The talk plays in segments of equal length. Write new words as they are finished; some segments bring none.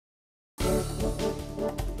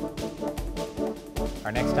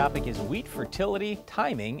Our next topic is wheat fertility,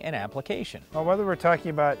 timing, and application. Well, whether we're talking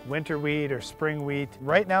about winter wheat or spring wheat,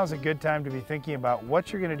 right now is a good time to be thinking about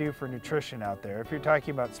what you're going to do for nutrition out there. If you're talking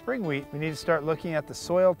about spring wheat, we need to start looking at the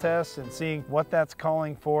soil tests and seeing what that's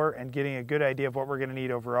calling for and getting a good idea of what we're going to need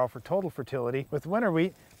overall for total fertility. With winter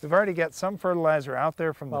wheat, we've already got some fertilizer out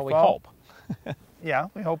there from the fall. Well, we hope. Yeah,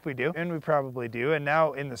 we hope we do, and we probably do. And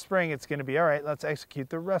now in the spring, it's going to be, all right, let's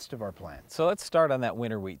execute the rest of our plan. So let's start on that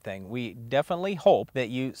winter wheat thing. We definitely hope that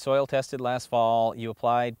you soil tested last fall, you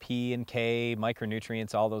applied P and K,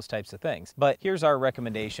 micronutrients, all those types of things. But here's our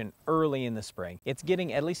recommendation early in the spring. It's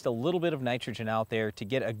getting at least a little bit of nitrogen out there to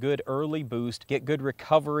get a good early boost, get good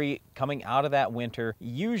recovery coming out of that winter.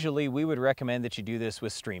 Usually we would recommend that you do this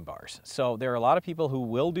with stream bars. So there are a lot of people who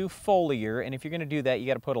will do foliar, and if you're going to do that, you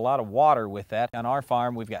got to put a lot of water with that. On our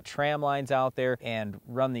farm, we've got tram lines out there and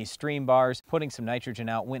run these stream bars, putting some nitrogen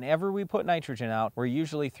out. Whenever we put nitrogen out, we're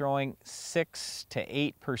usually throwing 6 to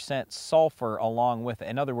 8% sulfur along with it.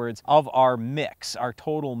 In other words, of our mix, our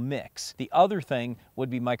total mix. The other thing would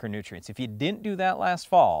be micronutrients. If you didn't do that last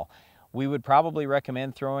fall, we would probably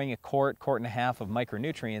recommend throwing a quart and a half of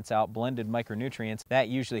micronutrients out, blended micronutrients. That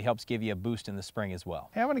usually helps give you a boost in the spring as well.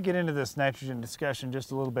 Hey, I want to get into this nitrogen discussion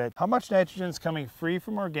just a little bit. How much nitrogen is coming free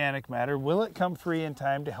from organic matter? Will it come free in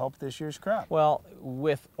time to help this year's crop? Well,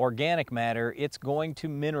 with organic matter, it's going to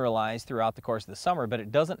mineralize throughout the course of the summer, but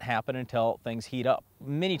it doesn't happen until things heat up.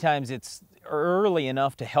 Many times it's early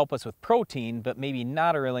enough to help us with protein, but maybe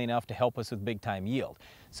not early enough to help us with big time yield.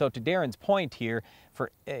 So to Darren's point here, for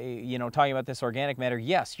talking about this organic matter,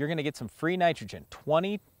 yes, you're going to get some free nitrogen,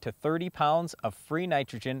 20 to 30 pounds of free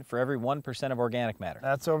nitrogen for every 1% of organic matter.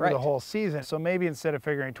 That's over the whole season. So maybe instead of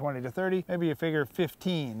figuring 20 to 30, maybe you figure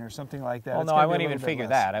 15 or something like that. Well, no, I wouldn't even figure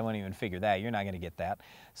that. I wouldn't even figure that. You're not going to get that.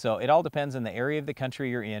 So it all depends on the area of the country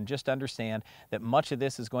you're in. Just understand that much of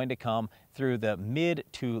this is going to come through the mid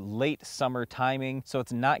to late summer timing. So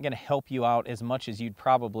it's not going to help you out as much as you'd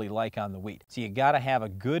probably like on the wheat. So you got to have a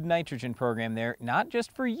good nitrogen program there, not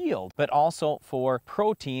just for yield, but also for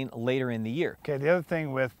protein later in the year. Okay, the other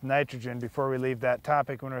thing with nitrogen, before we leave that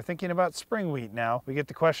topic, when we're thinking about spring wheat now, we get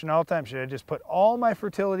the question all the time, should I just put all my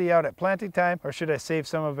fertility out at planting time, or should I save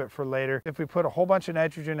some of it for later? If we put a whole bunch of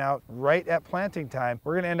nitrogen out right at planting time,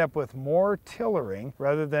 we're going to end up with more tillering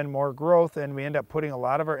rather than more growth, and we end up putting a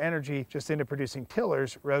lot of our energy just into producing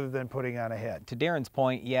tillers rather than putting on ahead. To Darren's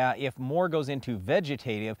point, yeah, if more goes into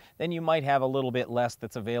vegetative, then you might have a little bit less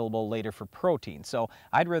that's available later for protein. So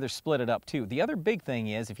I'd rather split it up too. The other big thing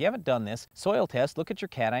is, if you haven't done this, soil test, look at your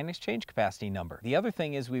cation exchange capacity number. The other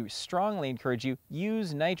thing is, we strongly encourage you,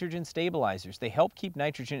 use nitrogen stabilizers. They help keep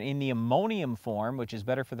nitrogen in the ammonium form, which is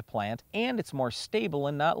better for the plant, and it's more stable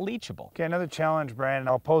and not leachable. Okay, another challenge, Brian, and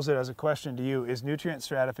I'll pose it as a question to you, is nutrient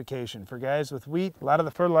stratification. For guys with wheat, a lot of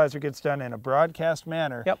the fertilizer gets done in a broadcast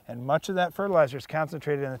manner, and much of that fertilizer is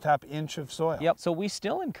concentrated in the top inch of soil. So we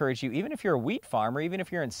still encourage you, even if you're a wheat farmer, even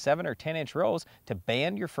if you're in 7 or 10 inch rows, to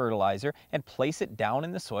band your fertilizer and place it down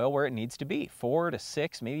in the soil where it needs to be, 4 to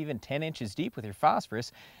 6, maybe even 10 inches deep with your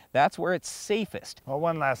phosphorus. That's where it's safest. Well,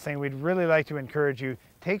 one last thing, we'd really like to encourage you,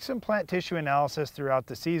 take some plant tissue analysis throughout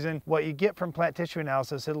the season. What you get from plant tissue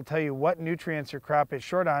analysis, it'll tell you what nutrients your crop is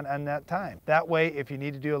short on that time. That way, if you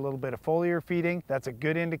need to do a little bit of foliar feeding, that's a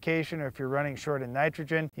good indication. Or if you're running short in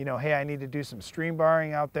nitrogen, you know, hey, I need to do some stream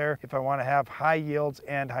barring out there if I want to have high yields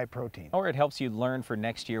and high protein. Or it helps you learn for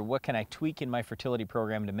next year, what can I tweak in my fertility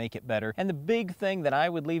program to make it better? And the big thing that I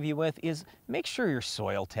would leave you with is make sure you're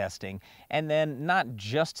soil testing, and then not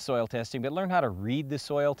just soil testing, but learn how to read the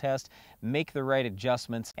soil test, make the right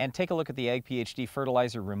adjustments, and take a look at the Ag PhD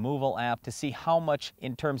fertilizer removal app to see how much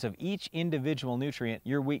in terms of each individual nutrient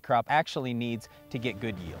your wheat crop actually needs to get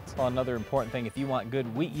good yields. Well, another important thing if you want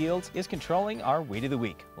good wheat yields is controlling our Weed of the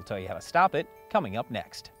Week. We'll tell you how to stop it coming up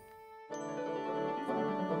next.